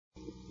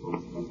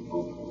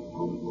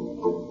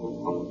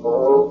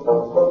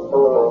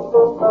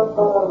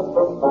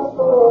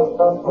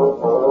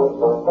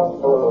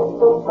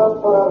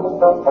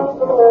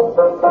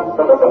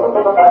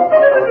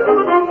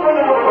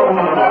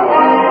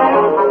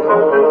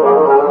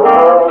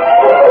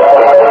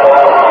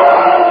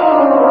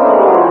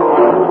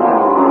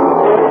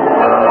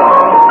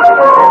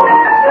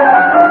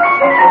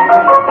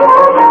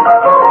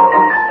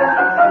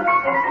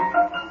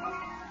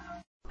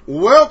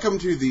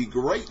to the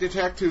Great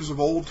Detectives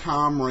of Old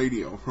Time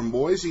Radio. From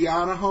Boise,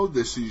 Idaho,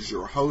 this is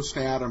your host,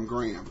 Adam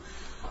Graham.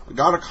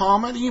 Got a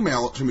comment?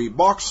 Email it to me,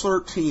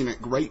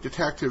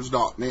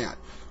 box13@greatdetectives.net.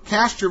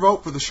 Cast your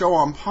vote for the show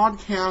on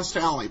Podcast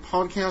Alley,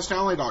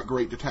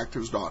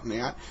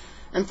 podcastalley.greatdetectives.net,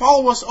 and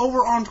follow us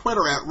over on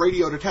Twitter at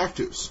Radio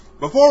Detectives.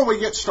 Before we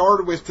get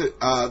started with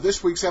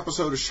this week's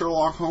episode of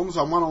Sherlock Holmes,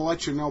 I want to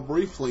let you know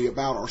briefly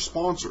about our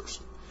sponsors.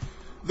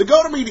 The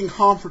go-to-meeting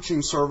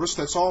conferencing service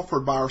that's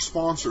offered by our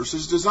sponsors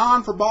is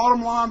designed for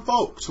bottom-line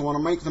folks who want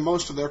to make the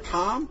most of their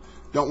time,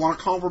 don't want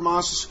to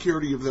compromise the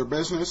security of their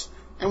business,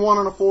 and want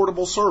an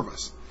affordable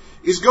service.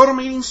 Is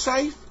GoToMeeting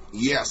safe?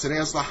 Yes, it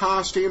has the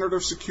highest standard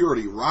of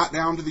security, right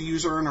down to the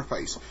user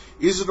interface.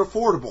 Is it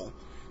affordable?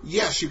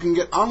 Yes, you can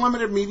get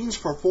unlimited meetings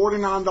for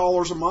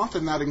 $49 a month,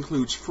 and that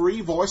includes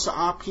free voice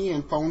IP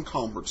and phone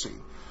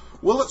conferencing.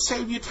 Will it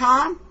save you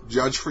time?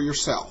 Judge for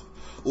yourself.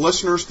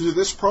 Listeners to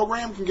this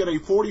program can get a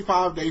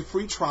 45-day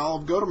free trial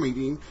of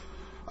GoToMeeting.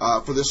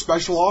 For this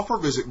special offer,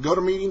 visit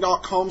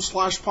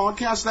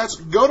gotomeeting.com/podcast. That's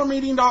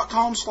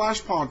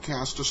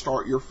gotomeeting.com/podcast to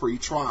start your free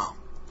trial.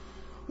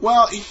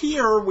 Well,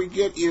 here we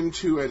get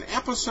into an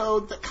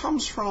episode that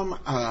comes from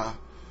a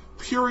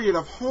period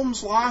of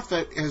Holmes' life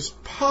that has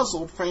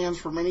puzzled fans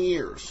for many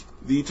years.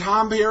 The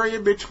time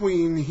period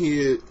between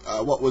his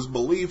what was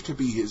believed to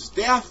be his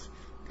death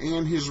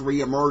and his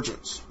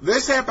reemergence.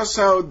 This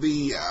episode,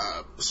 the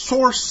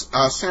source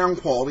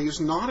sound quality is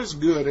not as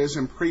good as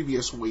in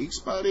previous weeks,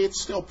 but it's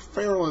still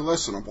fairly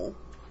listenable,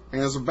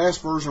 and is the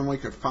best version we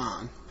could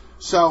find.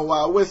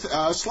 So, with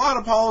slight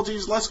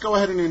apologies, let's go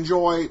ahead and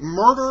enjoy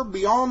Murder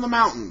Beyond the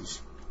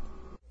Mountains.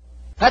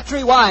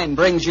 Petri Wine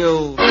brings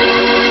you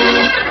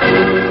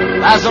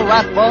Basil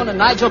Rathbone and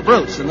Nigel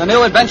Bruce in the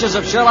new adventures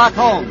of Sherlock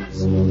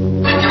Holmes.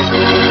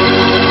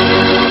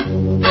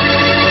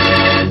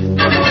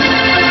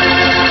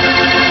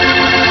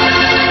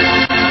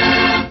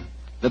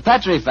 The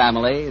Petri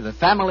family, the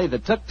family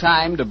that took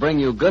time to bring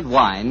you good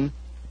wine,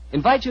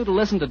 invite you to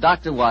listen to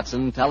Dr.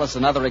 Watson tell us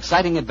another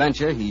exciting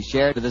adventure he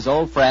shared with his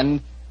old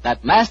friend,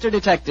 that master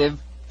detective,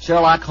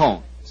 Sherlock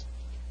Holmes.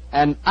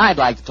 And I'd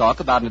like to talk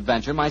about an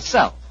adventure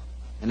myself,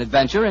 an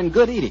adventure in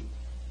good eating.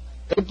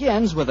 It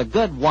begins with a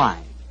good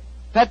wine,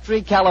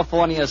 Petri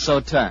California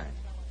Sauterne.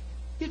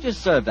 You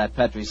just serve that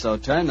Petri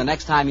Sauterne the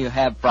next time you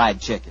have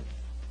fried chicken.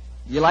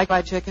 You like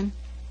fried chicken?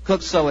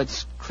 Cooked so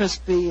it's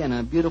crispy and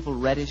a beautiful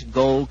reddish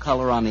gold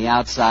color on the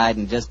outside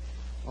and just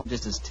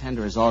as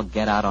tender as all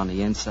get out on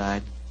the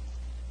inside.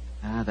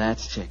 Ah,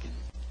 that's chicken.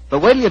 But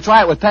wait till you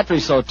try it with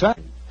Petri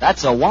Sauterne.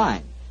 That's a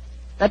wine.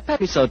 That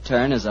Petri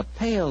Sauterne is a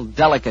pale,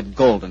 delicate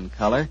golden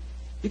color.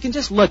 You can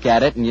just look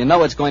at it and you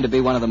know it's going to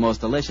be one of the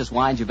most delicious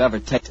wines you've ever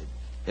tasted,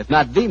 if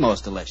not the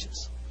most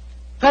delicious.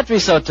 Petri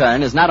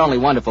Sauterne is not only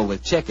wonderful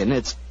with chicken,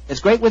 it's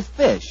great with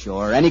fish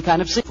or any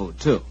kind of seafood,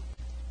 too.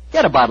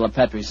 Get a bottle of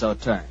Petri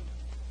Sauterne.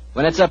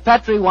 When it's a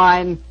Petri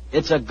wine,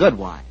 it's a good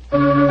wine.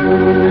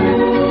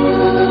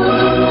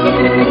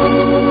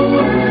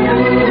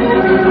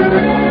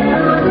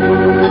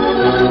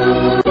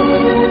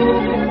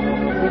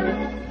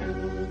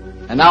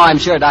 And now I'm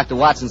sure Dr.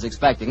 Watson's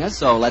expecting us,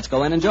 so let's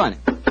go in and join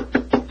him. Come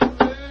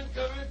in.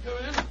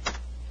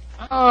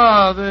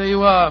 Ah, there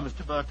you are,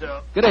 Mr.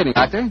 Bartell. Good evening,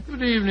 Doctor.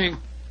 Good evening.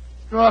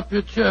 Draw up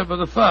your chair by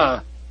the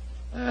fire.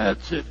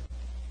 That's it.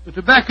 The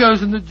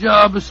tobacco's in the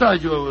jar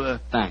beside you over there.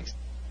 Thanks.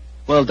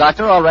 Well,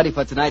 Doctor, all ready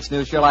for tonight's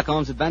new Sherlock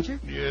Holmes adventure?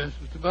 Yes,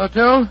 Mr.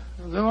 Bartell.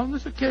 Though on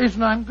this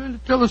occasion I'm going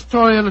to tell the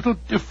story a little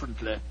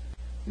differently.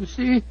 You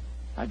see,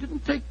 I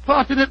didn't take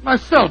part in it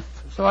myself,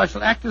 so I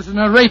shall act as a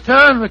narrator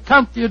and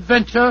recount the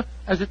adventure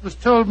as it was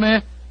told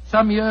me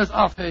some years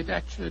after it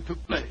actually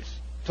took place.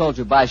 Told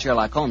you by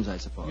Sherlock Holmes, I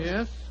suppose.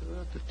 Yes.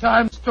 At the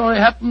time the story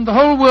happened, the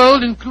whole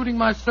world, including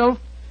myself,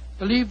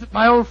 believed that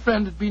my old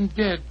friend had been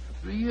dead for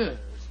 3 years.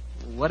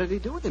 What did he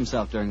do with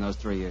himself during those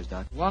 3 years,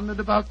 Doctor? Wandered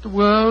about the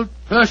world,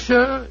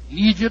 Persia,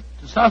 Egypt,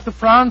 the south of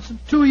France, and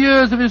 2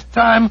 years of his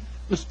time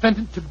was spent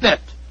in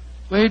Tibet,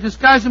 where he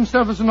disguised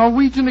himself as a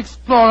Norwegian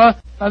explorer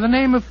by the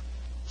name of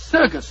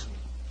Sergerson,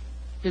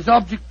 his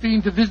object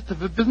being to visit the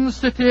forbidden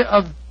city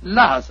of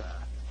Lhasa.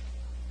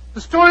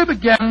 The story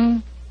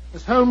began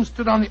as Holmes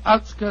stood on the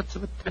outskirts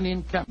of a tiny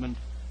encampment,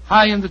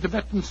 high in the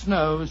Tibetan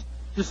snows,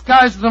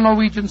 disguised as a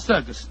Norwegian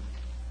Sergerson.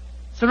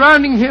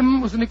 Surrounding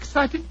him was an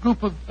excited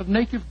group of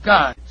native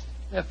guides,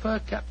 their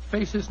fur-capped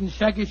faces and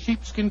shaggy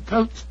sheepskin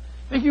coats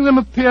making them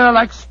appear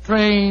like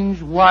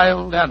strange,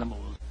 wild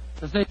animals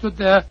as they stood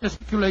there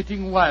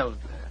gesticulating wildly.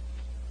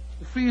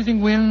 The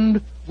freezing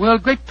wind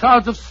whirled great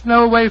clouds of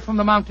snow away from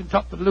the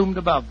mountaintop that loomed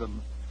above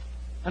them.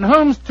 And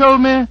Holmes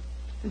told me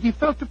that he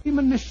felt a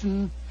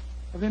premonition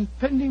of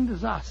impending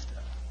disaster.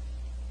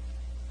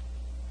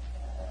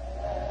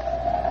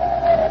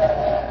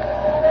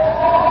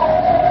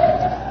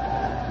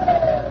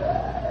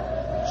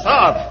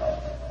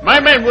 Sir, my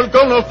men will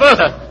go no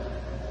further.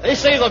 They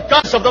say the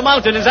goddess of the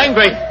mountain is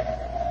angry.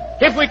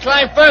 If we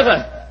climb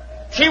further,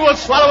 she will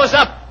swallow us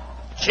up.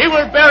 She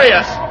will bury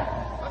us.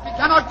 But we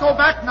cannot go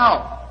back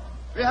now.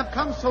 We have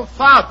come so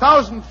far,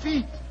 1,000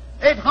 feet,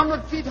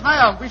 800 feet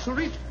higher. We shall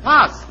reach the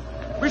pass.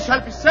 We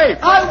shall be safe.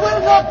 I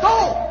will not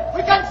go.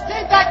 We can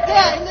stay back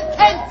there in the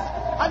tents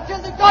until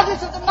the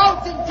goddess of the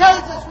mountain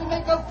tells us we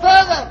may go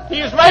further.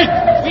 He is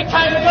right. We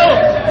can't go.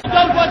 We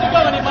don't want to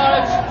go anymore.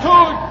 It's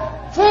too...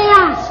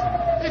 Fools!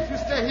 If you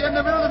stay here in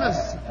the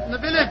wilderness, in the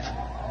village,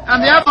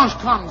 and the avalanche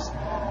comes,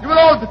 you will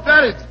all be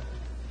buried.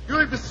 You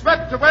will be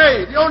swept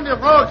away. The only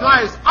road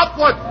lies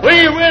upward.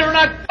 We will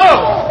not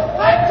go.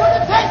 Back to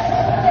the tent.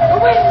 The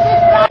wind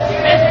is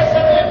rising.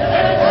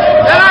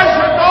 Then I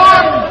shall go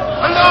on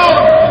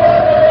alone.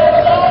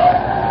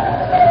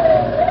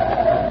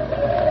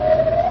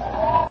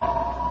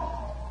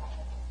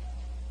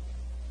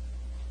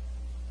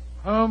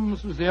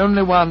 Holmes was the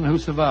only one who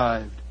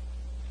survived.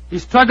 He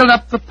struggled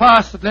up the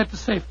pass that led to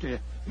safety,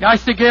 the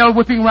icy gale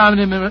whipping round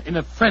him in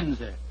a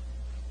frenzy.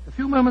 A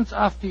few moments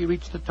after he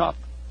reached the top,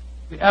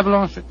 the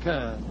avalanche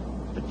occurred.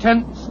 The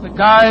tents, the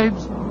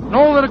guides, and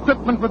all their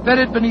equipment were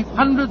buried beneath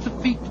hundreds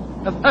of feet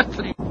of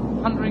hurtling,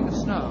 thundering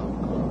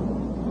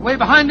snow. The way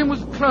behind him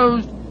was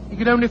closed. He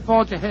could only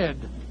forge ahead.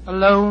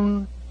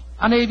 Alone,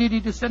 unaided,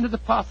 he descended the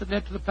path that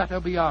led to the plateau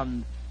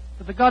beyond.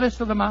 But the goddess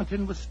of the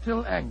mountain was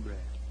still angry.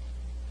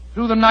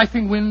 Through the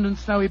knifing wind and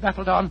snow he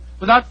battled on,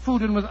 without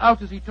food and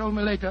without, as he told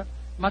me later,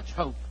 much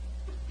hope.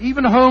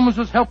 Even Holmes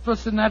was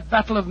helpless in that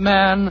battle of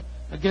man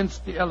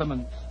against the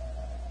elements.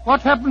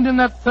 What happened in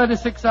that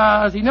 36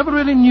 hours he never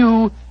really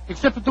knew,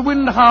 except that the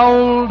wind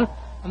howled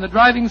and the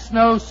driving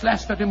snow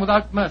slashed at him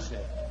without mercy.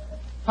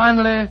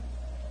 Finally,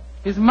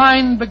 his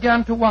mind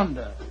began to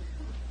wander,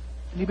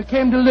 and he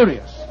became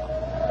delirious.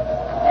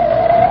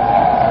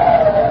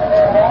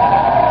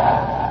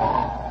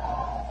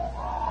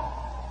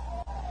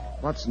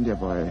 Watson, dear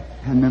boy,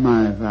 hand me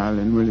my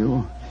violin, will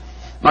you?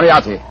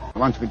 Moriarty, I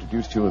want to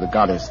introduce to you the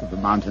goddess of the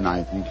mountain.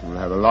 I think you will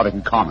have a lot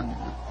in common.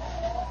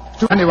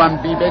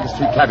 21B Baker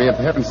Street, cabby, and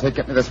for heaven's sake,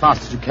 get me as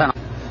fast as you can.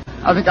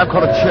 I think I've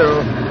caught a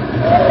chill.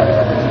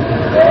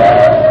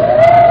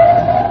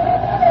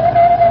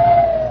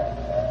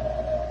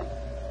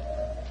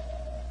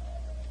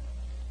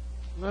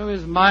 Though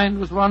his mind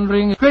was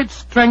wandering, great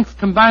strength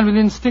combined with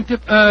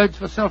instinctive urge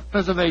for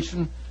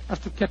self-preservation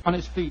must have kept on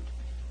his feet.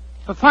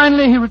 But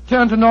finally he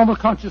returned to normal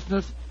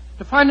consciousness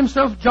to find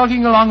himself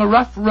jogging along a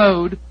rough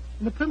road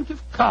in a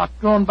primitive cart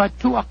drawn by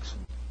 2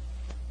 oxen.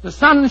 The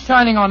sun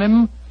shining on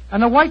him,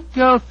 and a white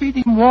girl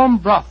feeding him warm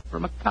broth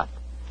from a cup.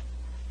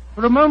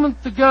 For a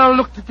moment the girl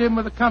looked at him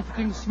with a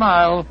comforting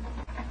smile,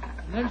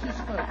 and then she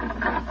spoke.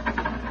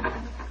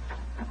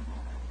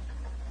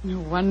 No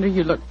wonder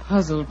you look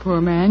puzzled,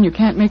 poor man. You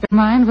can't make up your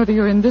mind whether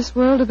you're in this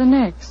world or the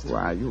next. Who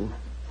are you?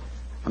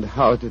 And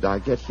how did I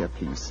get here,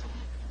 please?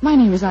 My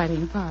name is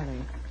Eileen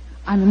Farley.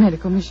 I'm a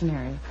medical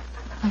missionary.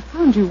 I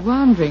found you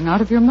wandering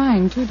out of your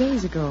mind 2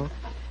 days ago,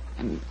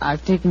 and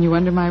I've taken you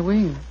under my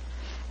wing.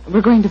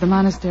 We're going to the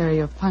monastery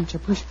of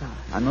Panchapushpa.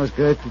 I'm most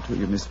grateful to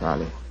you, Miss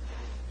Farley.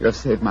 You have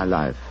saved my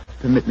life.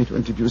 Permit me to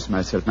introduce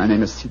myself. My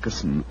name is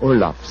Sigerson,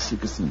 Olaf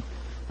Sigerson.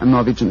 I'm a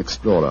Norwegian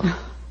explorer.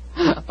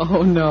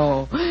 Oh,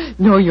 no.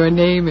 No, your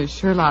name is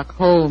Sherlock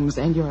Holmes,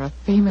 and you're a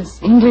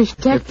famous English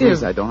detective.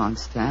 Please, I don't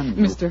understand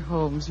you. Mr.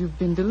 Holmes, you've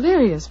been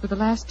delirious for the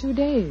last 2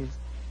 days.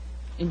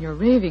 In your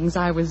ravings,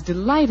 I was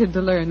delighted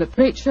to learn that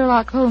great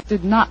Sherlock Holmes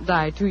did not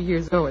die 2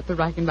 years ago at the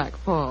Reichenbach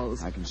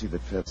Falls. I can see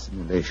that further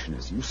simulation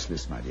is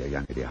useless, my dear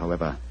young lady.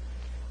 However,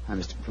 I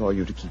must implore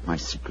you to keep my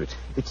secret.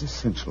 It's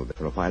essential that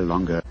for a while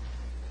longer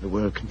the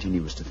world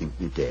continues to think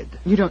me dead.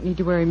 You don't need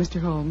to worry,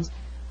 Mr. Holmes.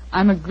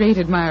 I'm a great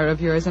admirer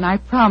of yours, and I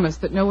promise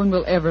that no one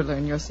will ever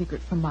learn your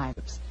secret from my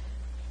lips.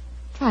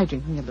 Try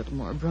drinking a little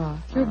more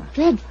broth. You're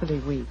dreadfully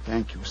weak.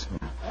 Thank you, sir.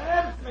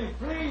 Help me,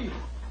 please.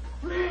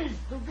 Please,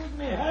 to give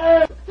me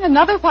help.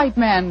 Another white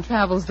man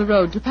travels the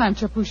road to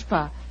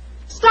Panchapushpa.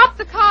 Stop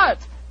the cart!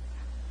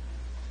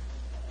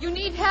 You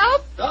need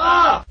help?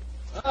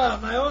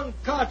 My own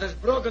cart has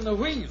broken the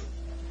wheel.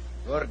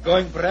 You're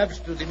going perhaps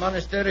to the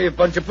monastery of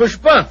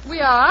Panchapushpa?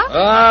 We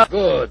are.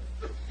 Good.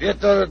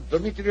 Pyotr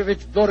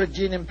Dmitrievich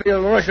Dorogin,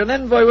 Imperial Russian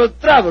envoy, will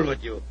travel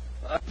with you.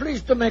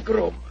 Please to make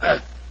room.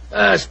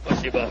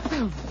 Спасибо.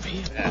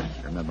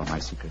 Remember my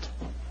secret.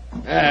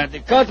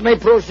 The cart may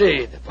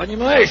proceed.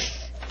 Понимаешь?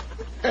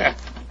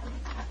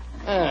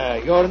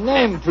 Your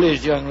name,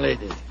 please, young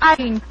lady.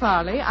 Eileen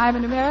Farley. I'm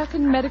an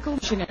American medical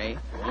missionary.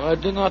 I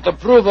do not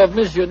approve of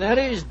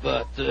missionaries,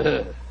 but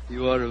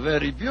you are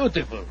very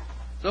beautiful.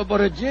 So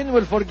Borogin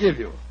will forgive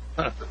you.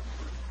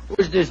 Who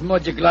is this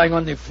mujik lying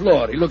on the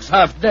floor? He looks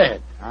half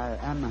dead. I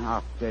am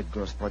half dead,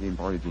 Господин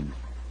Borogin.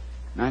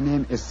 My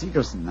name is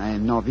Sigerson. I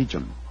am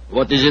Norwegian.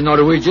 What is a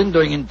Norwegian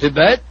doing in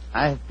Tibet?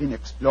 I have been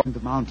exploring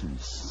the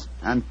mountains.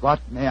 And what,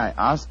 may I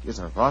ask, is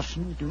a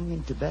Russian doing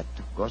in Tibet,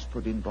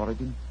 Господин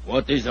Borogin?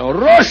 What is a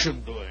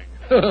Russian doing?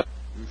 You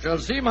shall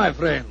see, my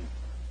friend.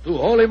 To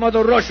Holy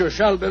Mother Russia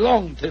shall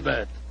belong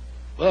Tibet.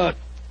 But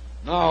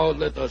now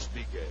let us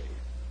be gay.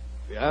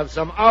 We have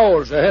some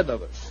hours ahead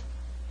of us.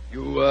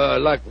 You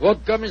like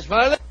vodka, Miss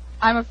Farley?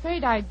 I'm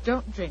afraid I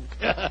don't drink.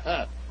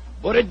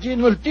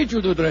 Borogin will teach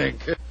you to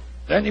drink.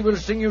 Then he will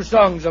sing you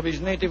songs of his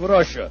native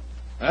Russia.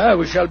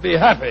 We shall be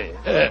happy.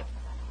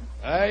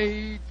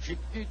 Ay,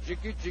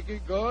 chiki,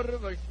 gor,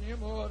 vashni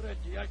more,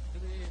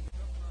 diastri.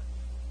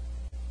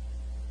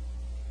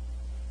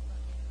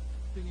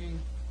 Singing.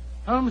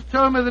 Holmes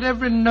told me that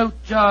every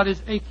note jarred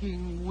his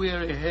aching,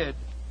 weary head.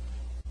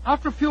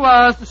 After a few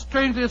hours, the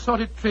strangely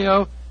assorted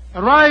trio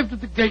arrived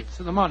at the gates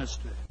of the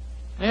monastery.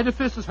 An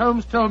edifice, as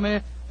Holmes told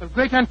me, of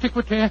great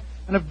antiquity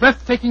and of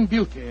breathtaking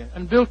beauty,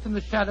 and built in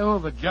the shadow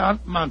of a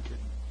giant mountain.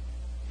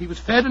 He was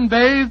fed and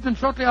bathed, and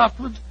shortly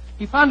afterwards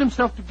he found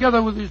himself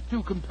together with his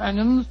two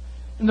companions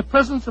in the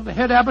presence of the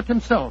head abbot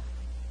himself,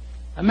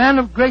 a man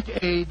of great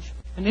age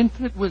and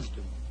infinite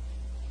wisdom.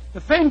 The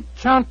faint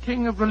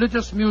chanting of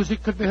religious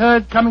music could be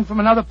heard coming from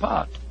another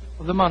part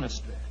of the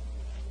monastery.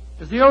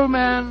 As the old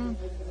man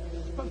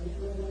spoke,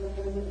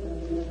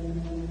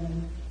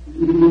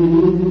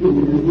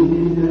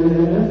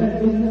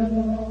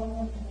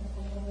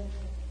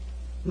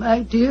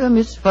 My dear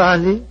Miss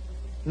Farley,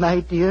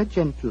 my dear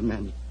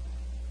gentlemen,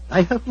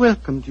 I have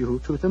welcomed you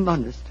to the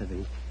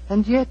monastery,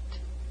 and yet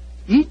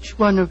each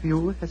one of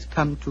you has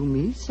come to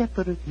me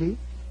separately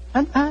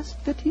and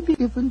asked that he be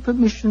given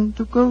permission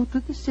to go to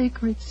the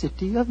sacred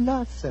city of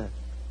Lhasa.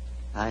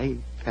 I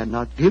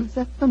cannot give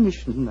that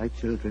permission, my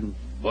children.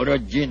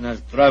 Borodin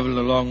has traveled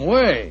a long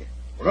way.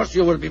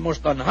 Russia will be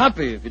most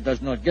unhappy if he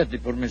does not get the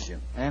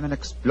permission. I am an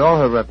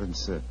explorer, Reverend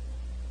Sir.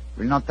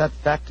 Will not that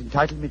fact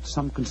entitle me to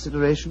some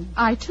consideration?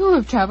 I, too,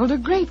 have traveled a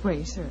great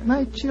way, sir.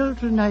 My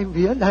children, I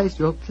realize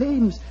your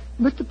claims,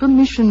 but the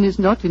permission is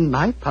not in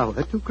my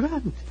power to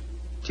grant.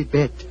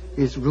 Tibet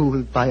is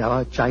ruled by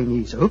our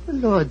Chinese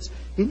overlords.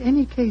 In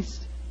any case,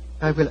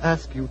 I will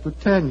ask you to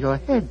turn your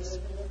heads.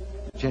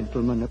 The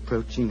gentleman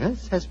approaching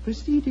us has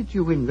preceded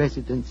you in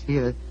residence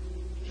here.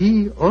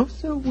 He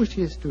also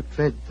wishes to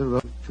tread the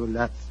road to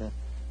Lhasa.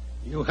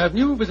 You have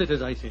new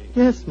visitors, I see.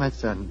 Yes, my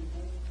son.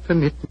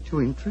 Permit me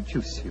to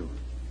introduce you.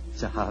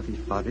 Sir Harvey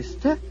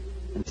Forrester,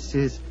 and this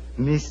is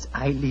Miss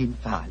Eileen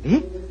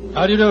Farley.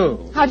 How do you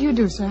do? How do you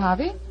do, Sir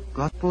Harvey?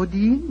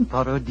 Gospodin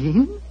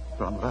Borodin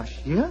from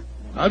Russia.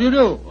 How do you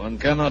do? One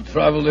cannot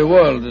travel the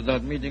world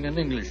without meeting an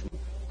Englishman.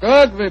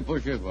 God we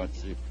push it,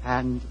 what's it?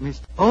 And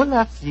Mr.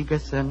 Olaf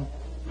Sigerson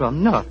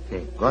from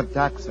Norway. God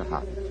dag, Sir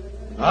Harvey.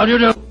 How do you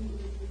do?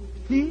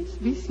 Please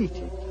be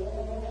seated.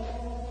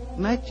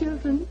 My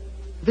children,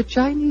 the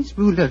Chinese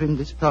ruler in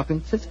this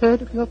province has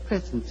heard of your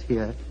presence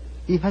here.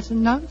 He has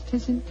announced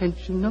his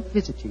intention of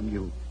visiting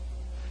you.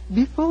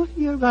 Before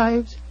he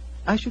arrives,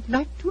 I should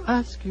like to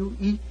ask you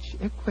each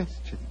a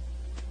question.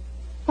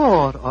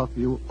 4 of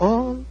you,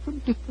 all from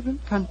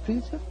different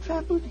countries, have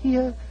traveled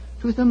here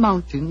to the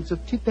mountains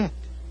of Tibet.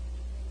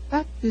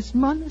 At this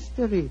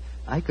monastery,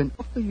 I can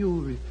offer you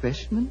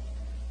refreshment,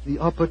 the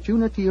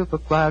opportunity of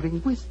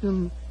acquiring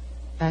wisdom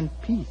and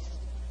peace.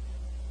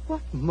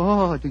 What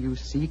more do you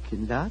seek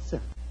in Lhasa?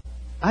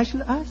 I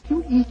shall ask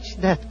you each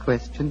that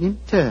question in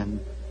turn.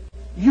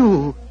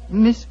 You,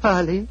 Miss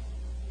Farley,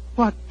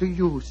 what do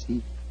you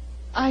seek?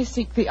 I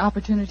seek the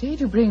opportunity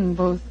to bring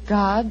both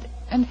God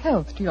and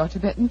health to your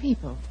Tibetan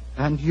people.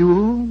 And you,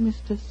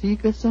 Mr.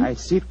 Sigerson? I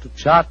seek to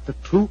chart the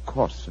true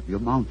course of your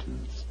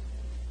mountains,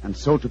 and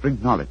so to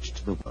bring knowledge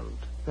to the world.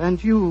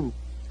 And you,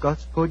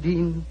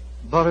 Gospodin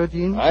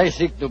Borodin? I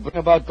seek to bring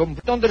about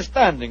complete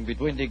understanding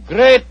between the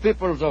great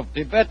peoples of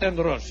Tibet and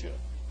Russia.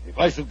 If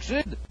I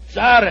succeed,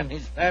 Tsar and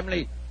his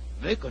family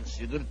may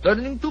consider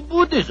turning to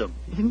Buddhism.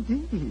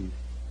 Indeed.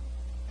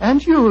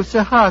 And you,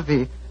 Sir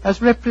Harvey,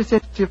 as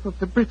representative of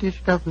the British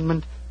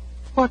government,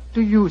 what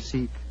do you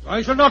seek?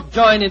 I shall not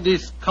join in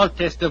this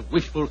contest of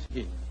wishful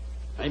thinking.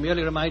 I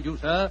merely remind you,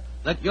 sir,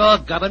 that your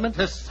government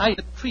has signed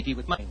a treaty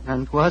with mine.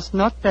 And was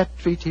not that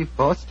treaty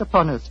forced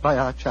upon us by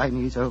our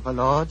Chinese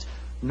overlords?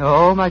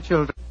 No, my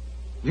children.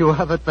 You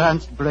have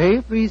advanced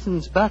brave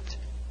reasons, but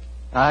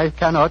I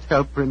cannot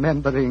help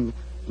remembering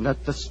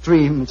that the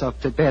streams of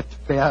Tibet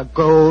bear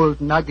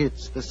gold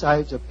nuggets the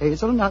size of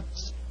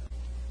hazelnuts.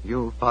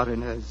 You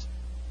foreigners,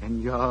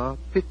 in your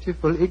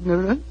pitiful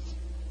ignorance,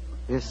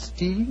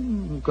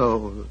 esteem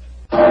gold.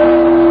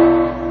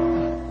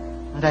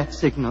 That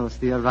signals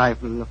the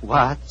arrival of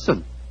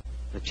Watson,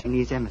 the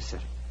Chinese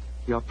emissary.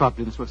 Your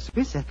problems will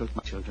be settled,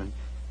 my children.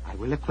 I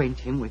will acquaint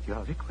him with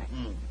your request.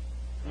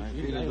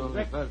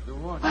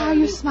 Why are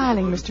you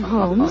smiling, Mr.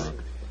 Holmes?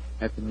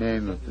 At the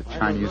name of the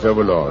Chinese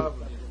overlord,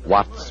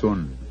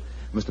 Watson.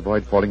 Must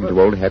avoid falling into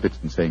old habits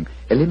and saying,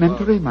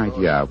 elementary, my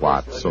dear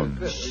Watson.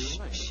 Shh.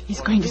 He's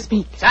going to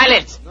speak.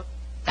 Silence!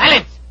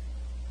 Silence!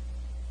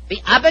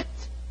 The abbot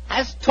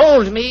has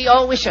told me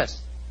your wishes.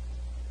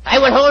 I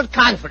will hold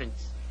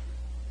conference.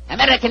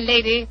 American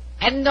lady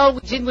and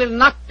Norwegian will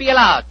not be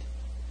allowed.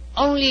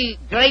 Only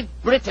Great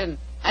Britain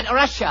and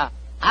Russia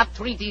have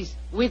treaties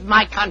with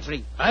my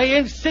country. I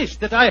insist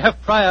that I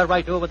have prior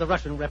right over the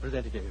Russian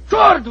representative.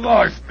 Short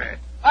was me.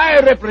 I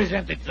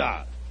represent the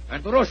Tsar,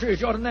 and Russia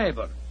is your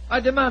neighbor. I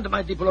demand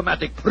my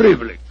diplomatic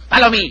privilege.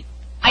 Follow me.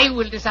 I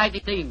will decide the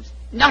claims,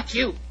 not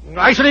you.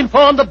 I shall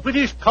inform the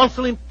British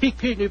consul in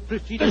Peking if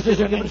proceedings... This is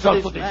an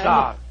insult to the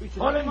Tsar.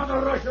 Holy Mother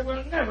Russia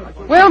will never...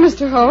 Well,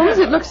 Mr. Holmes,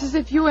 it looks as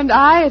if you and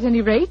I, at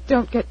any rate,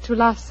 don't get to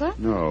Lhasa.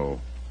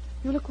 No.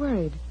 You look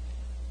worried.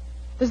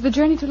 Does the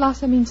journey to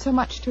Lhasa mean so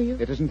much to you?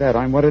 It isn't that.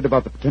 I'm worried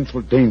about the potential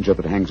danger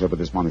that hangs over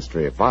this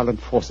monastery. Violent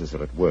forces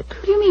are at work.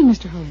 What do you mean,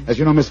 Mr. Holmes? As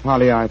you know, Miss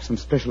Farley, I have some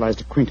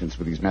specialized acquaintance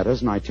with these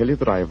matters, and I tell you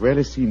that I have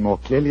rarely seen more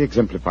clearly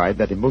exemplified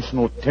that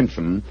emotional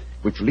tension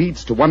which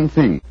leads to one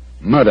thing: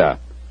 murder.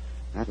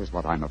 That is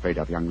what I'm afraid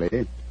of, young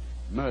lady.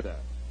 Murder.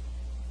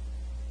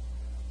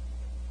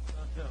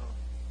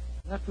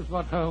 That was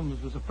what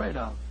Holmes was afraid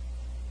of.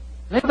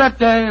 Later that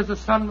day, as the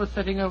sun was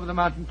setting over the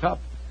mountaintop,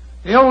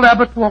 the old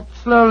abbot walked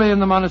slowly in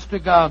the monastery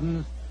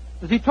gardens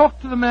as he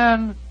talked to the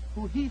man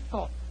who he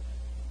thought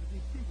would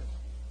be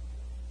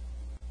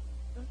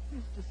Seegerson.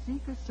 Mr.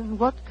 Seegerson,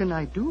 what can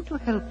I do to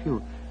help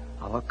you?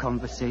 Our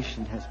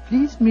conversation has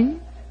pleased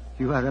me.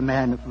 You are a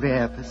man of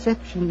rare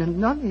perception and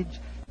knowledge.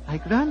 I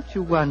grant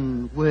you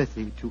one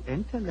worthy to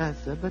enter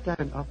Lhasa, but I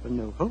can offer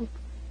no hope.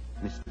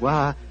 Mr.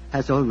 Wah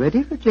has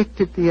already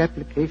rejected the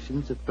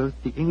applications of both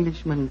the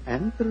Englishman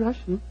and the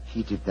Russian.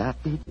 He did that?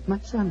 He did, my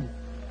son.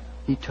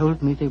 He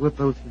told me they were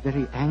both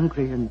very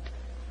angry and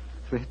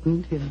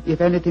threatened him.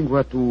 If anything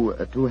were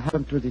to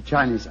happen to the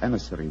Chinese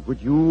emissary,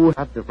 would you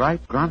have the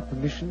right grant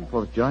permission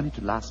for the journey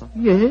to Lhasa?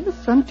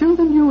 Yes, until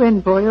the new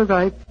envoy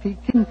arrived at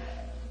Peking.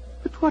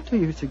 But what are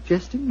you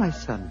suggesting, my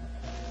son?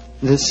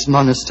 This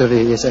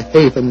monastery is a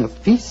haven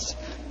of peace,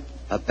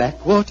 a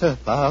backwater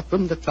far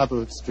from the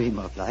troubled stream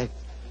of life.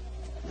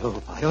 No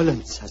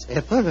violence has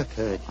ever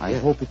occurred here. I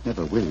hope it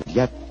never will.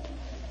 Yet,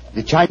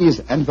 the Chinese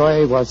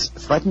envoy was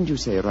threatened, you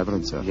say,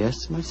 Reverend Sir?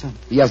 Yes, my son.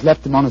 He has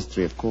left the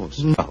monastery, of course.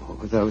 No,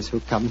 those who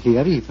come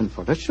here, even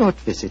for a short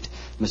visit,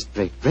 must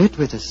break bread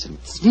with us and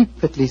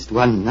sleep at least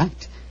one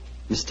night.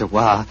 Mr.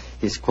 Wah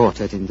is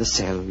quartered in the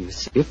cell you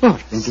see before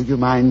us. Then do you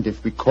mind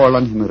if we call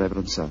on him,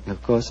 Reverend Sir?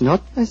 Of course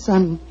not, my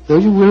son, though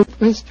you will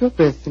waste your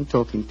breath in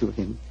talking to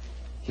him.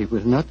 He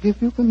will not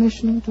give you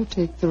permission to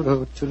take the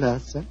road to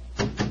Lhasa.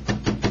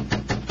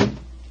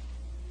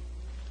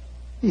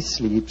 He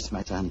sleeps,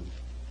 my son.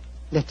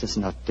 Let us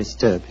not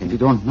disturb him. If you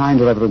don't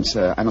mind, Reverend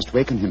Sir, I must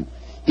waken him,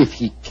 if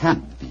he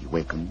can be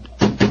wakened.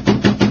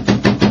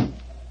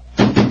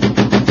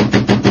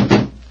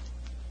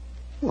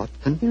 What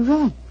can be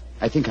wrong?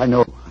 I think I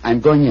know. I'm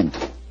going in.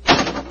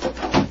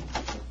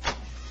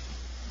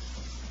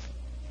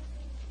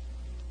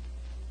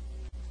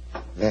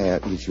 There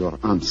is your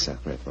answer,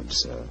 Reverend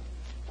Sir.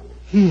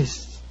 He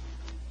is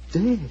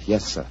dead.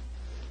 Yes, sir.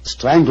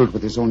 Strangled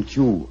with his own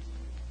cue.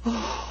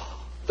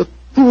 Oh, the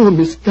poor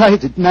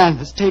misguided man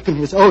has taken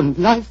his own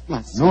life,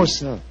 my son. No,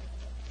 sir.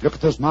 Look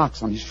at those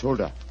marks on his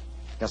shoulder.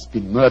 He has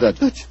been murdered.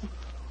 But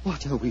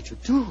what are we to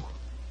do?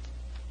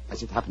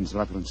 As it happens,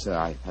 Reverend Sir,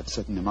 I've had a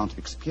certain amount of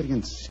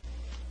experience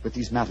with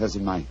these matters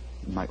in my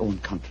own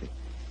country.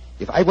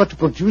 If I were to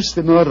produce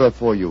the murderer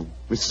for you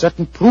with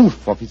certain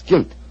proof of his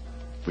guilt,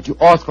 would you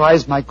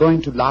authorize my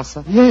going to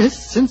Lhasa?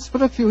 Yes, since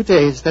for a few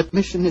days that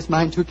mission is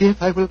mine to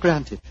give, I will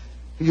grant it.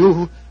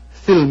 You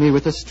fill me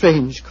with a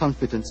strange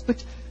confidence,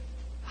 but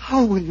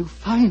how will you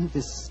find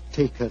this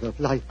taker of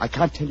life? I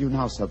can't tell you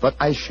now, sir, but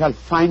I shall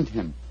find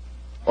him.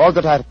 All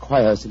that I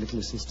require is a little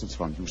assistance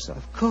from you, sir.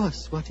 Of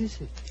course. What is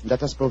it?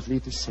 Let us both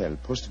leave the cell,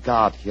 post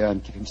guard here,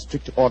 and give him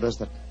strict orders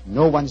that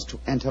no one's to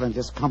enter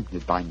unless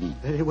accompanied by me.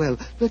 Very well.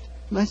 But,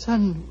 my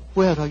son,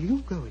 where are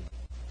you going?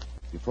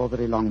 Before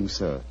very long,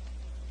 sir,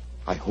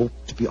 I hope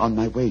to be on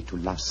my way to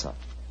Lhasa.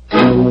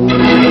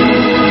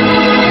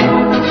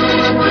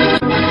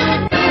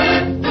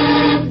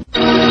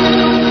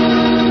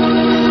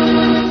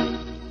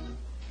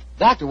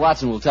 Dr.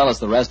 Watson will tell us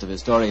the rest of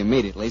his story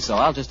immediately, so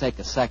I'll just take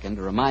a second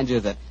to remind you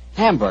that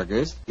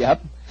hamburgers,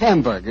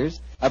 hamburgers,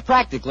 are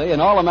practically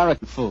an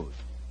all-American food.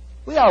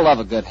 We all love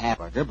a good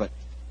hamburger, but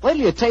wait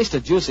till you taste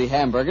a juicy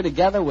hamburger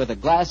together with a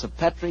glass of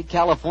Petri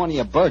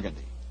California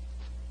Burgundy.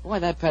 Boy,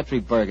 that Petri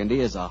Burgundy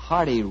is a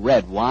hearty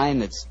red wine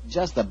that's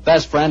just the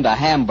best friend a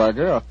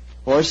hamburger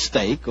or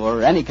steak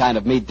or any kind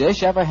of meat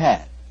dish ever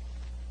had.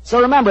 So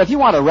remember, if you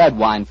want a red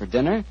wine for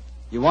dinner,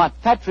 you want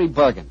Petri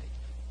Burgundy.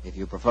 If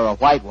you prefer a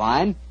white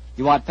wine,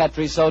 you want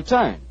Petri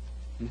Sauterne.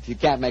 And if you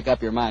can't make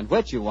up your mind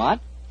which you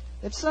want,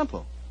 it's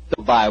simple.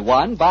 Buy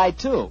one, buy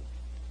two.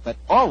 But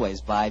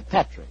always buy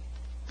Petri.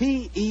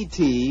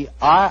 Petri.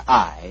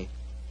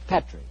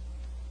 Petri.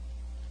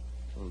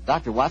 Well,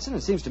 Dr. Watson,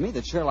 it seems to me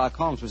that Sherlock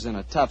Holmes was in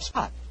a tough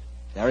spot.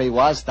 There he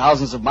was,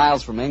 thousands of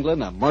miles from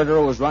England. A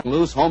murderer was running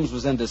loose. Holmes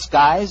was in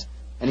disguise.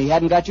 And he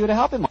hadn't got you to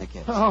help him, my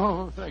kid.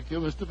 Oh, thank you,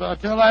 Mr.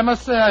 Bartell. I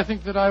must say I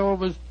think that I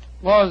always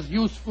was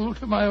useful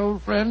to my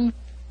old friend.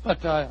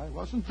 But I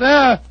wasn't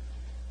there.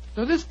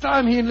 So this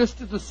time he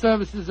enlisted the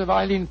services of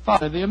Eileen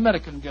Farley, the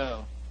American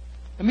girl.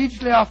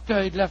 Immediately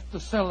after he'd left the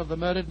cell of the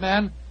murdered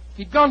man,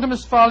 he'd gone to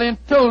Miss Farley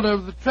and told her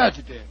of the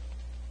tragedy.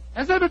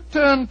 As they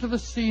returned to the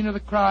scene of the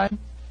crime,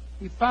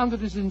 he found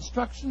that his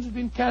instructions had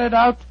been carried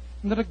out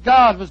and that a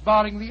guard was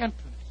barring the entrance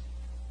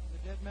to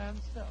the dead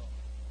man's cell.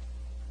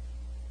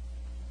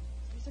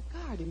 There's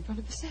a guard in front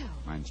of the cell.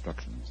 My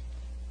instructions.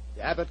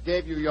 The abbot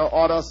gave you your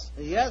orders.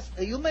 Yes,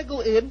 you may go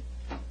in.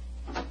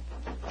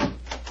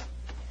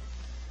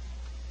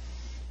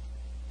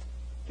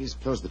 Please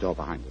close the door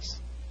behind us.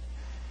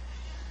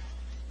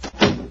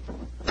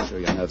 Sure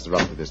your nerves are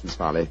up for this, Miss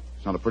Farley.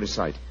 It's not a pretty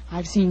sight.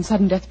 I've seen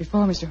sudden death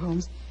before, Mr.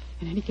 Holmes.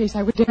 In any case,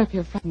 I would dare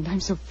appear frightened. I'm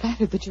so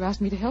flattered that you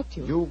asked me to help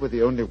you. You were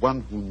the only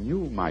one who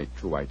knew my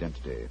true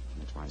identity.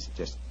 That's why I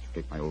suggested you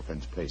take my old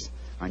friend's place.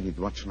 I need,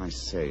 what shall I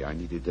say? I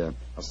needed a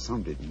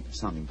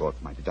sounding board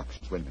for my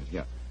deductions. Wait a minute,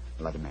 here.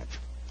 I'll light a match.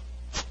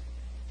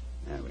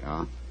 There we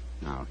are.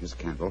 Now, here's a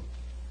candle.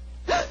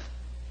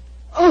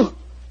 Oh!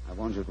 I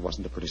warned you it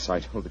wasn't a pretty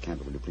sight. Hold the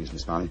candle, will you please,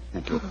 Miss Farley?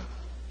 Thank you.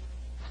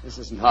 This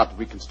isn't hard to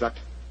reconstruct.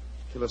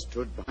 The killer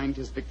stood behind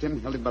his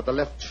victim, held him by the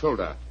left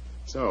shoulder.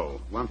 So,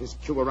 wound his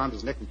cue around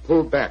his neck and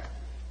pulled back.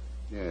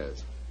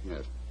 Yes.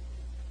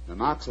 The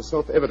marks are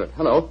self-evident.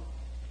 Hello?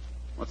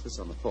 What's this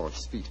on the floor at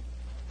his feet?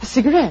 A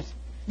cigarette.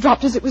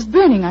 Dropped as it was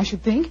burning, I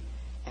should think.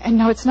 And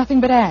now it's nothing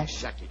but ash.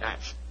 Exactly,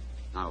 ash.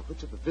 Now,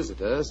 which of the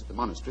visitors at the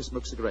monastery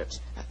smoke cigarettes?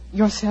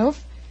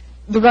 Yourself?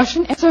 The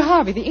Russian? And Sir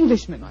Harvey, the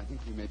Englishman. I think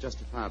we may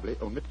justifiably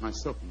omit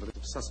myself from the list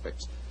of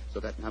suspects.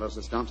 So that narrows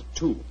us down to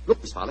 2. Look,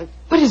 Miss Farley.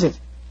 What is it?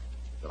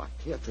 There are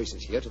clear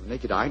traces here to the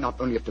naked eye, not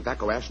only of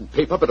tobacco ash and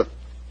paper, but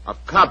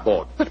of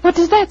cardboard. But what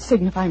does that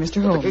signify, Mr.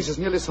 Holmes? The case is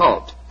nearly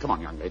solved. Come on,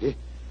 young lady.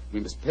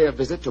 We must pay a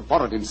visit to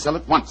Borodin's cell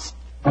at once.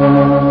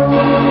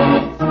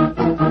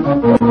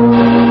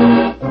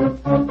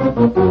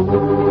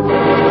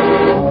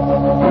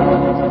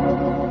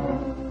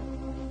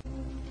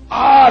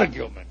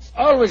 Arguments.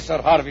 Always,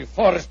 Sir Harvey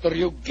Forrester,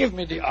 you give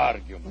me the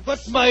argument.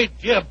 But, my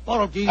dear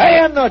Borodin...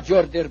 I am not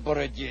your dear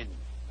Borodin.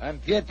 I'm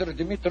Pyotr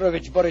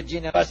Dmitrovich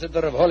Borodin,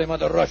 ambassador of Holy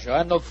Mother Russia,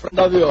 and no friend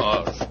of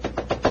yours.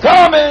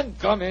 Come in.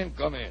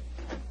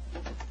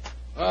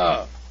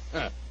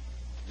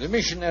 The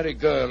missionary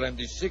girl and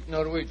the sick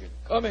Norwegian.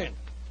 Come in.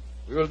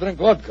 We will drink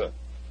vodka,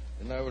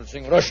 and I will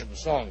sing Russian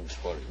songs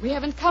for you. We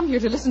haven't come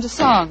here to listen to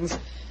songs.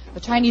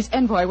 The Chinese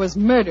envoy was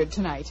murdered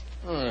tonight.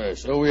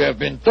 So we have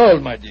been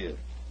told, my dear.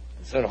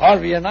 Sir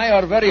Harvey and I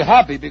are very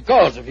happy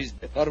because of his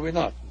death, are we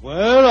not?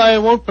 Well, I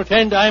won't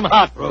pretend I'm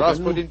heartbroken.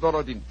 Rasputin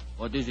Borodin.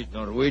 What is it,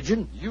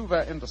 Norwegian? You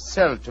were in the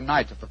cell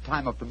tonight at the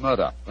time of the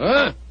murder.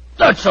 Huh?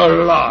 That's a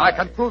lie. I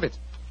can prove it.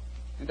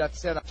 In that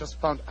cell, I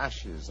just found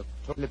ashes, a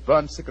totally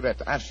burned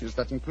cigarette, ashes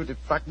that included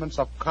fragments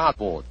of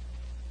cardboard.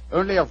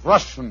 Only a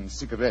Russian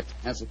cigarette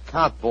has a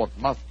cardboard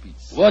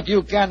mouthpiece. What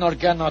you can or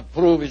cannot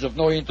prove is of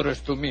no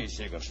interest to me,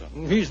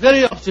 Sigerson. He's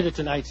very obstinate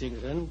tonight,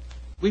 Sigerson.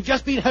 We've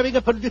just been having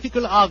a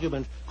political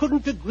argument.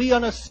 Couldn't agree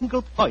on a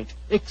single point,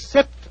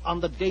 except on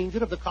the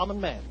danger of the common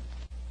man.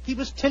 He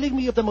was telling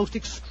me of the most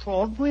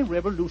extraordinary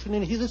revolution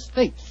in his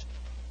estates.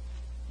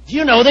 Do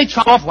you know they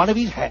chop off one of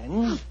his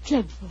hands?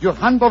 Dreadful. Your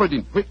hand,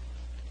 Borodin.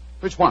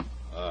 Which one?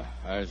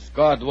 As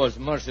God was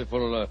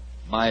merciful,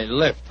 my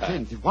left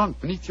hand. The one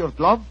beneath your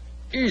glove?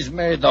 He's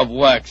made of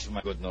wax,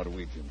 my good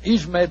Norwegian.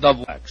 He's made of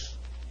wax.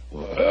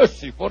 Well,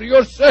 see for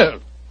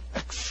yourself.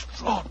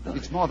 Extraordinary.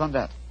 It's more than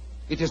that.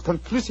 It is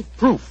conclusive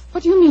proof.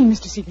 What do you mean,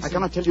 Mr. Seegerson? I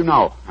cannot tell you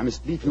now. I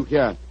must leave you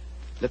here.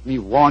 Let me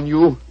warn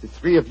you, the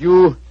 3 of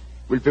you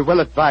will be well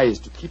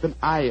advised to keep an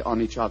eye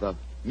on each other.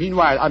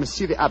 Meanwhile, I must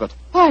see the abbot.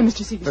 Why,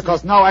 Mr. Seegerson?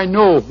 Because now I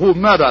know who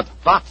murdered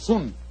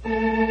Batsun.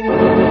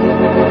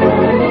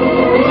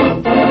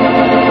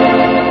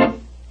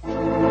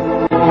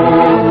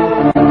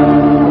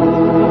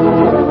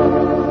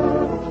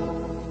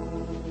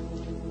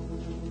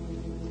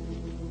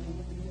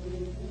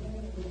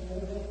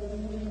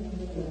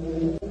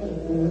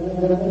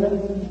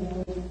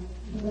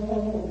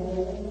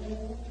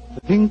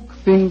 Pink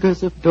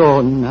fingers of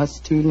dawn are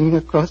stealing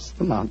across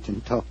the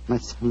mountaintop, my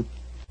son.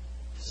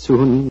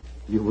 Soon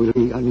you will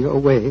be on your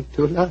way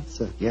to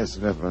Lhasa. Yes,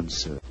 Reverend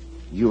Sir.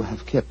 You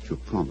have kept your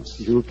promise.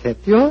 You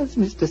kept yours,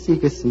 Mr.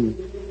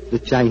 Seegerson. The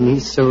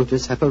Chinese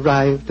soldiers have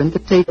arrived, and the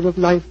taker of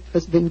life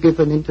has been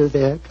given into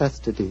their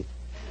custody.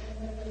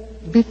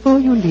 Before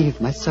you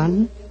leave, my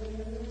son,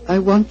 I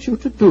want you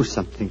to do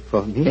something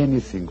for me.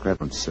 Anything,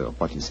 Reverend Sir.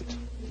 What is it?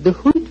 The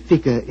hooded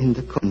figure in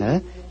the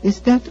corner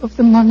is that of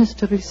the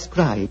monastery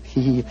scribe.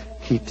 He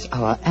keeps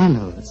our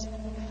annals.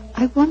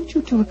 I want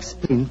you to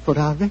explain for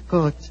our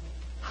records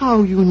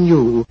how you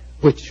knew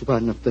which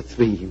one of the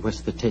 3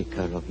 was the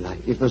taker of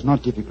life. It was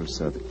not difficult,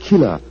 sir. The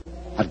killer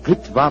had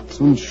gripped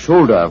Batsun's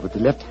shoulder with the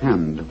left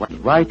hand, while the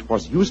right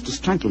was used to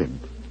strangle him.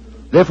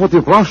 Therefore,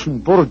 the Russian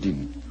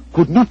Borodin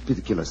could not be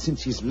the killer,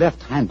 since his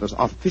left hand was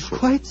artificial.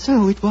 Quite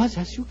so. It was,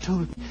 as you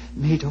told me,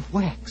 made of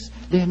wax.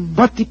 Then...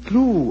 But the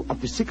clue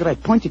of the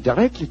cigarette pointed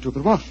directly to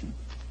the Russian.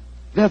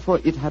 Therefore,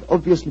 it had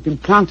obviously been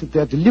planted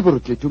there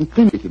deliberately to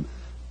incriminate him.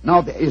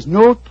 Now, there is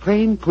no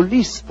trained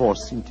police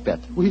force in Tibet.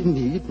 We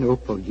need no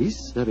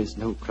police. There is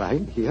no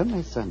crime here,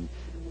 my son.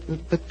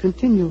 But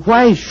continue.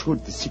 Why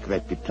should the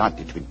cigarette be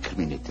planted to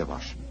incriminate the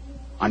Russian?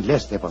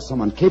 Unless there was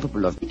someone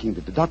capable of making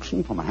the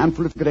deduction from a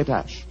handful of cigarette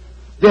ash.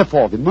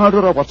 Therefore, the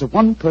murderer was the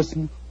one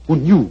person who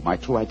knew my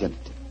true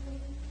identity.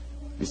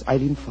 Miss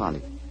Eileen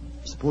Farley,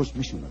 supposed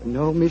missionary.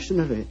 No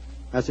missionary.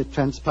 As it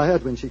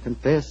transpired when she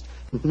confessed,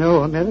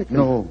 no American.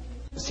 No.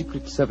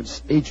 Secret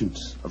Service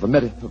agents of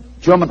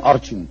German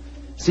origin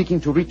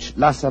seeking to reach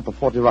Lhasa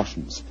before the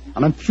Russians,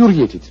 and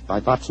infuriated by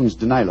Batsun's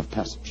denial of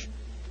passage.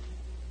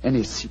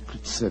 Any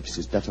Secret Service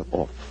is better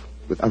off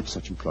without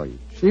such employee.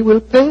 She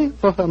will pay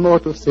for her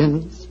mortal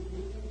sins.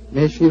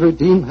 May she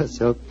redeem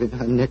herself in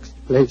her next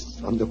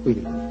place on the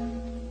wheel.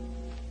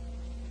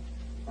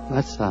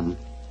 My son.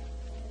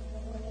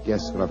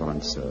 Yes,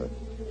 Reverend Sir.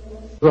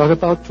 You are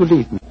about to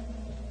leave me,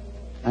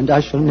 and I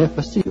shall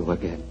never see you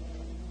again.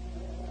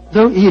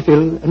 Though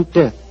evil and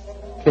death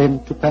came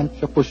to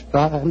Pancha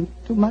Pushpa and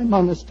to my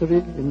monastery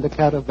in the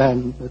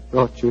caravan that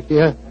brought you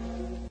here,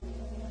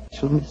 I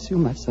shall miss you,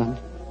 my son.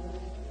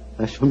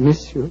 I shall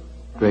miss you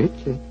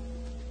greatly.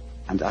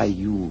 And I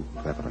you,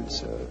 Reverend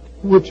Sir.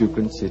 Would you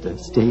consider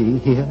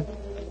staying here?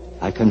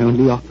 I can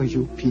only offer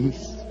you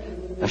peace,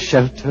 a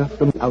shelter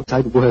from the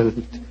outside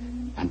world,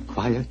 and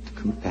quiet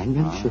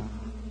companionship.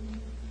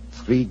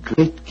 3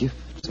 great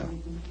gifts, sir.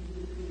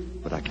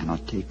 But I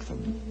cannot take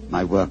them.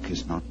 My work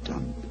is not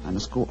done. I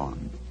must go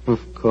on.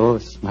 Of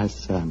course, my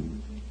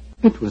son.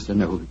 It was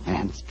an old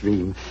man's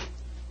dream.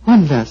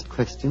 One last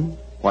question.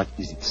 What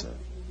is it, sir?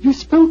 You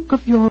spoke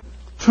of your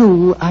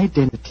true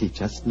identity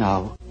just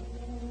now.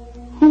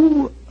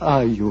 Who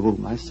are you,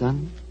 my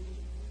son?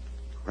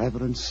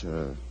 Reverend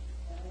Sir,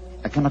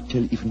 I cannot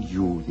tell even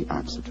you the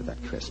answer to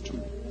that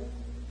question.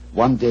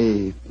 One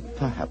day,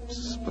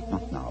 perhaps, but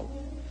not now.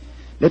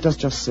 Let us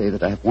just say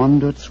that I have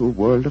wandered through a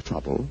world of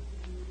trouble,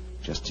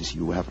 just as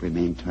you have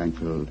remained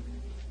tranquil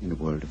in a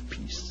world of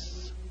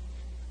peace.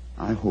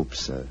 I hope,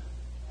 sir,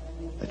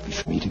 that we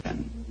shall meet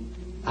again.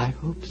 I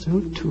hope so,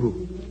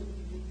 too.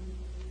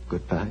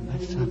 Goodbye, my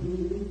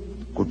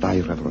son. Goodbye,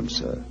 Reverend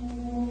Sir.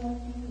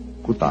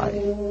 Goodbye.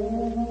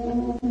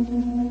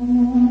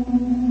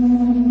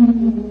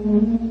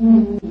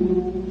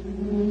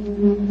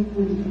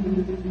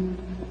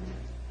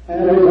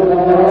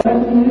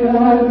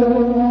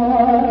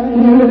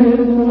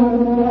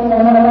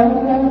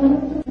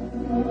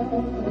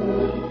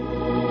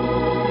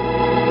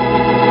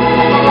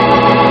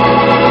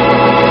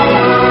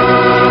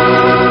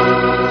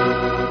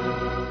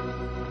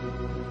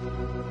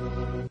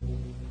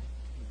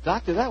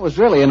 Doctor, that was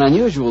really an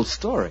unusual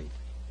story.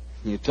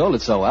 You told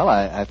it so well,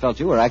 I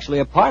felt you were actually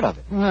a part of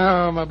it.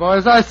 No, my boy,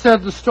 as I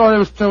said, the story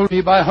was told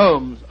me by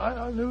Holmes.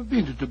 I've never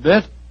been to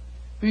Tibet.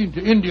 Been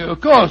to India, of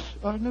course.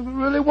 I never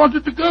really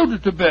wanted to go to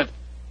Tibet.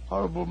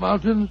 Horrible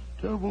mountains,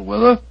 terrible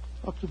weather,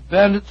 lots of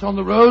bandits on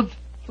the roads.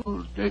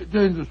 So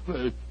dangerous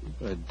place.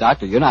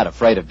 Doctor, you're not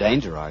afraid of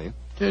danger, are you?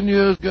 10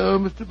 years ago,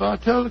 Mr.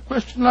 Bartell, a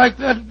question like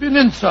that had been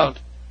an insult.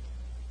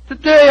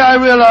 Today I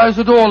realize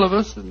that all of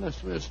us,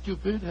 unless we're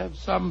stupid, have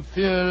some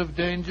fear of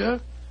danger.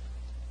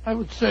 I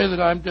would say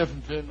that I'm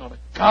definitely not a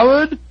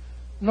coward,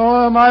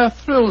 nor am I a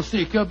thrill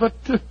seeker, but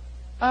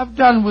I've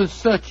done with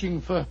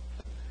searching for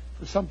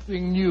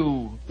something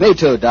new. Me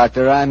too,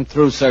 Doctor. I'm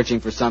through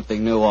searching for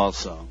something new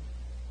also.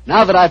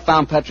 Now that I've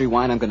found Petri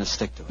wine, I'm going to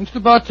stick to it.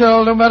 Mr.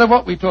 Bartell, no matter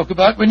what we talk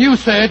about, when you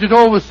say it, it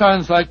always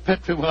sounds like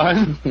Petri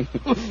wine.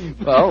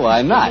 Well,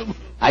 why not?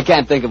 I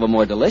can't think of a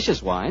more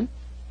delicious wine.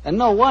 And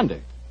no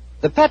wonder.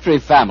 The Petri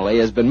family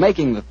has been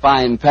making the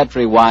fine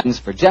Petri wines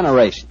for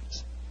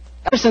generations.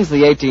 Ever since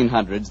the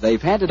 1800s,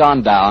 they've handed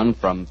on down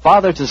from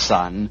father to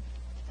son,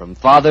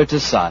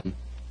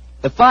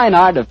 the fine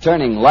art of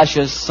turning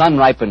luscious,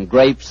 sun-ripened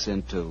grapes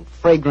into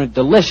fragrant,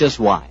 delicious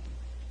wine.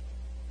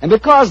 And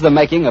because the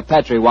making of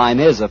Petri wine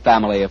is a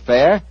family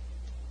affair,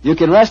 you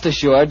can rest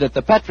assured that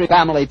the Petri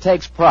family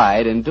takes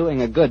pride in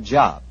doing a good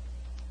job.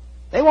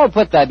 They won't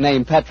put that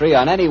name Petri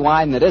on any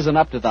wine that isn't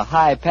up to the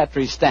high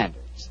Petri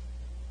standards.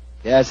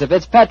 Yes, if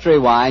it's Petri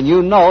wine,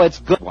 you know it's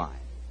good wine.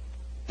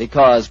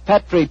 Because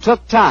Petri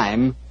took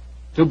time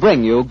to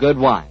bring you good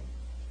wine.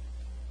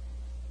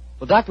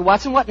 Well, Dr.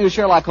 Watson, what new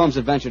Sherlock Holmes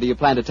adventure do you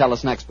plan to tell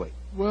us next week?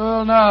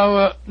 Well,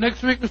 now,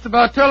 next week, Mr.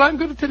 Bartell, I'm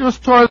going to tell you a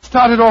story that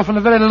started off in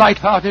a very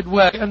light-hearted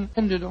way and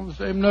ended on the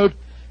same note.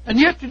 And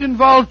yet it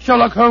involved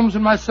Sherlock Holmes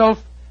and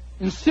myself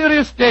in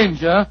serious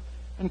danger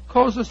and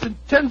caused us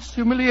intense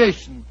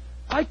humiliation.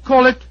 I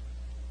call it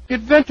The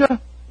Adventure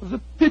of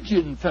the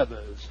Pigeon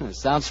Feathers.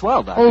 Sounds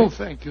swell, Doctor. Oh,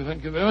 thank you very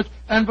much.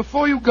 And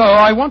before you go,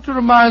 I want to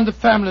remind the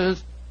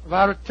families of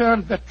our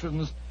returned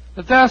veterans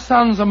that their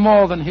sons are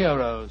more than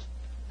heroes.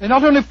 They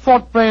not only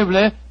fought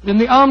bravely, but in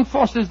the armed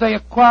forces they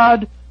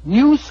acquired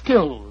new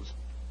skills,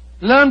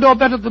 learned or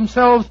bettered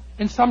themselves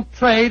in some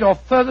trade or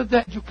furthered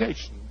their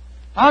education.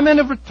 Our men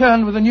have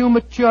returned with a new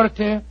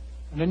maturity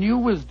and a new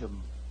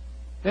wisdom.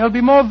 They'll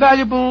be more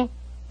valuable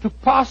to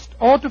past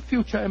or to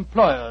future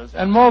employers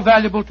and more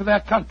valuable to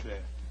their country.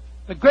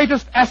 The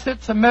greatest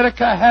assets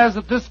America has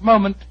at this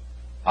moment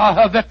are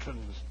her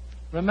veterans.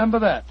 Remember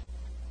that.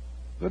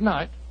 Good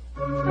night.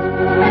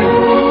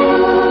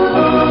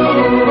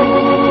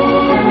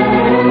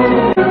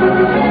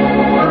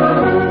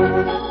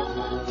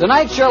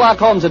 Tonight's Sherlock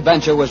Holmes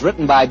adventure was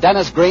written by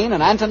Dennis Green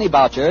and Anthony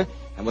Boucher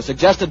and was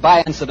suggested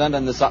by incident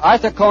in the Sir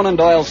Arthur Conan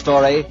Doyle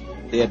story,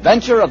 The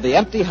Adventure of the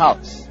Empty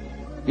House.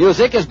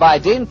 Music is by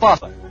Dean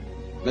Foster.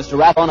 Mr.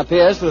 Rathbone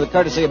appears through the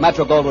courtesy of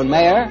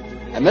Metro-Goldwyn-Mayer,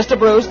 and Mr.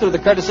 Bruce through the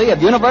courtesy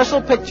of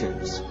Universal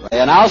Pictures. They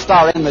are now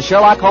starring in the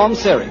Sherlock Holmes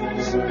series.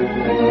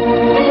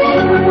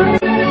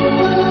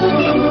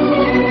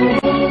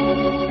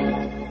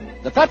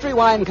 The Petri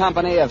Wine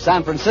Company of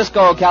San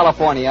Francisco,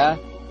 California,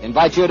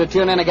 invites you to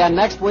tune in again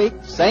next week,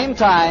 same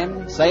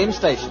time, same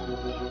station.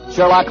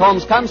 Sherlock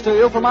Holmes comes to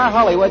you from our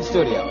Hollywood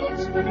studios.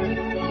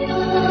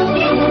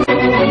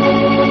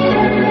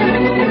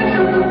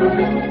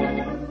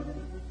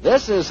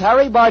 This is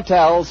Harry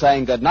Bartell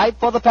saying goodnight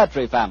for the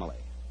Petri family.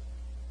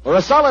 For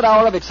a solid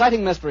hour of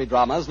exciting mystery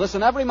dramas,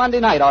 listen every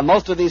Monday night on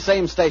most of these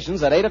same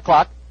stations at 8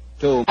 o'clock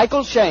to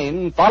Michael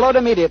Shayne, followed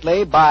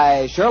immediately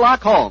by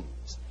Sherlock Holmes.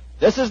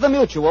 This is the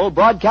Mutual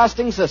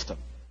Broadcasting System.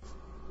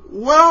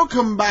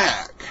 Welcome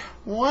back.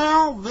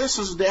 Well, this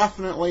is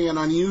definitely an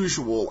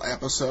unusual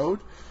episode,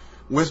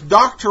 with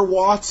Dr.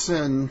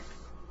 Watson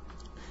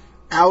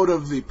out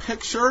of the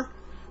picture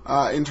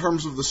in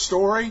terms of the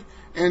story,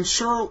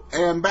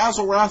 and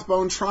Basil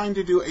Rathbone trying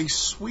to do a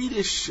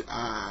Swedish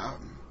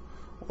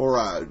or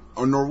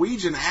a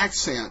Norwegian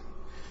accent.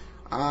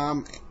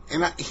 And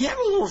he had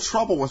a little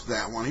trouble with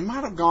that one. He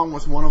might have gone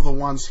with one of the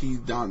ones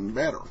he'd done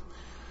better.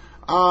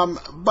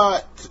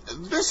 But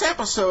this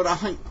episode, I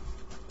think,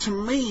 to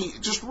me,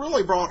 just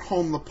really brought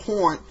home the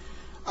point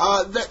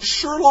that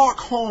Sherlock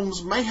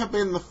Holmes may have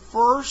been the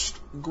first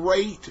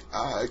great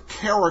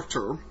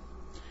character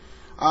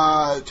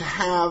to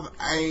have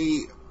a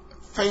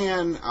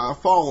fan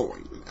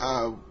following.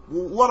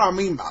 What I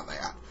mean by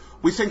that,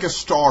 we think of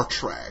Star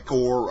Trek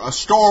or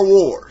Star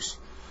Wars,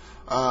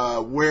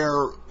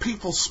 where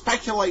people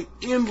speculate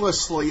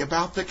endlessly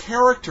about the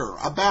character,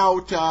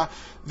 about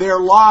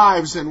their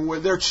lives and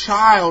their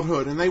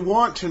childhood, and they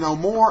want to know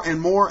more and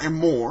more and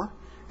more,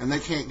 and they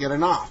can't get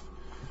enough.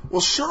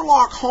 Well,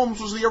 Sherlock Holmes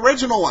was the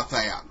original at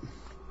that.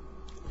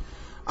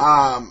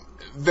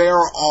 There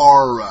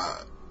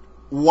are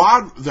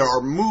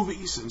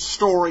movies and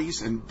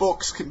stories and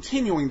books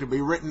continuing to be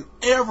written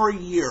every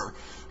year,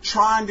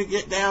 trying to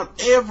get down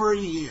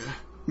every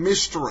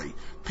mystery.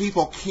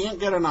 People can't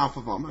get enough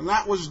of them, and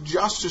that was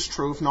just as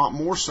true, if not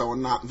more so,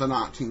 in the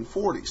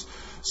 1940s.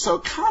 So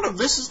kind of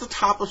this is the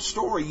type of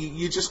story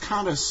you just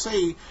kind of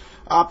see.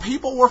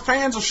 People were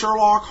fans of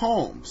Sherlock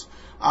Holmes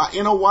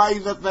in a way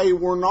that they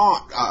were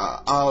not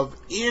of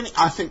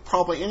I think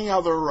probably any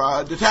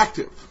other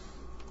detective.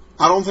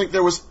 I don't think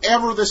there was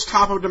ever this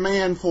type of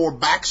demand for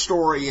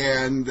backstory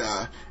and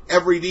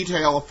every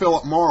detail of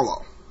Philip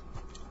Marlowe.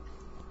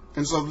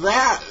 And so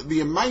the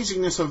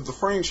amazingness of the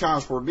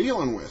franchise we're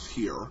dealing with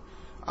here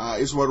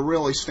is what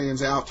really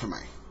stands out to me.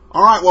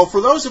 All right, well,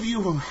 for those of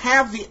you who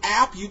have the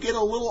app, you get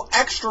a little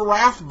extra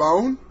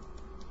Rathbone.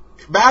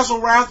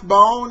 Basil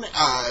Rathbone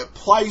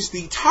plays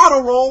the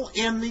title role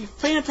in the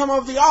Phantom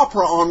of the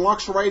Opera on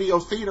Lux Radio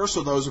Theater,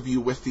 so those of you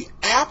with the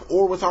app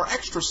or with our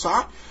extra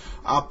site,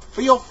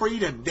 feel free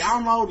to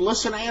download,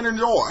 listen, and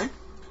enjoy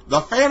The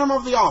Phantom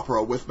of the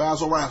Opera with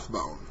Basil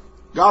Rathbone.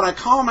 Got a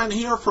comment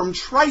here from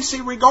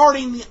Tracy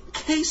regarding the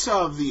case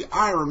of the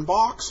iron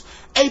box.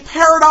 A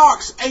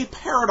paradox,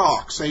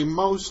 a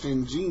most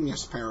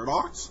ingenious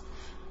paradox.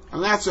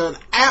 And that's an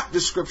apt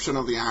description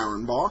of the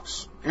iron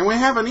box. And we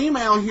have an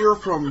email here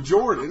from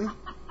Jordan.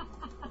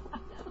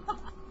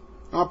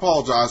 I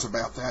apologize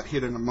about that,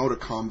 hit an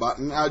emoticon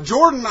button.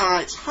 Jordan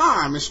writes,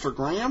 "Hi, Mr.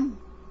 Graham."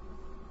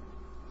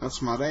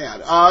 That's my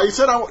dad. He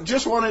said, "I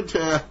just wanted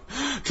to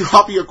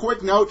drop you a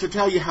quick note to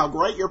tell you how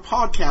great your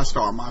podcasts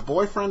are. My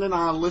boyfriend and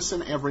I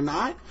listen every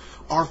night.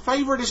 Our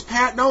favorite is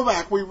Pat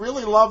Novak. We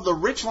really love the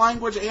rich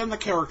language and the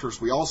characters.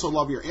 We also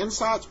love your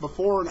insights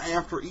before and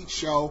after each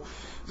show.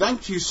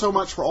 Thank you so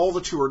much for all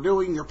that you are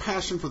doing. Your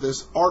passion for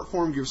this art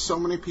form gives so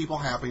many people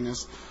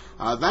happiness.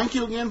 Thank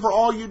you again for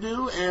all you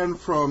do." And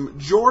from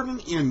Jordan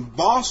in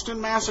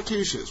Boston,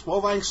 Massachusetts. Well,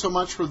 thanks so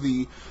much for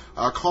the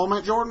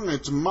comment, Jordan.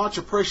 It's much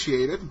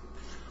appreciated.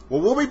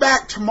 Well, we'll be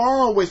back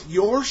tomorrow with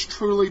yours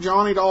truly,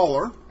 Johnny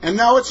Dollar. And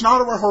no, it's not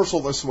a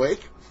rehearsal this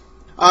week.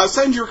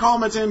 Send your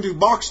comments into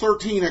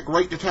box13 at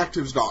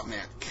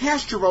greatdetectives.net.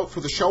 Cast your vote for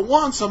the show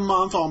once a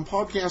month on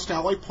Podcast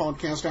Alley,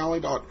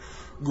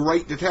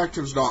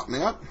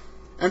 podcastalley.greatdetectives.net.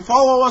 And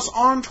follow us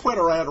on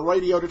Twitter at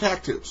Radio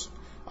Detectives.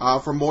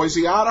 From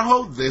Boise,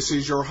 Idaho, this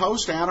is your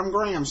host, Adam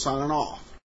Graham, signing off.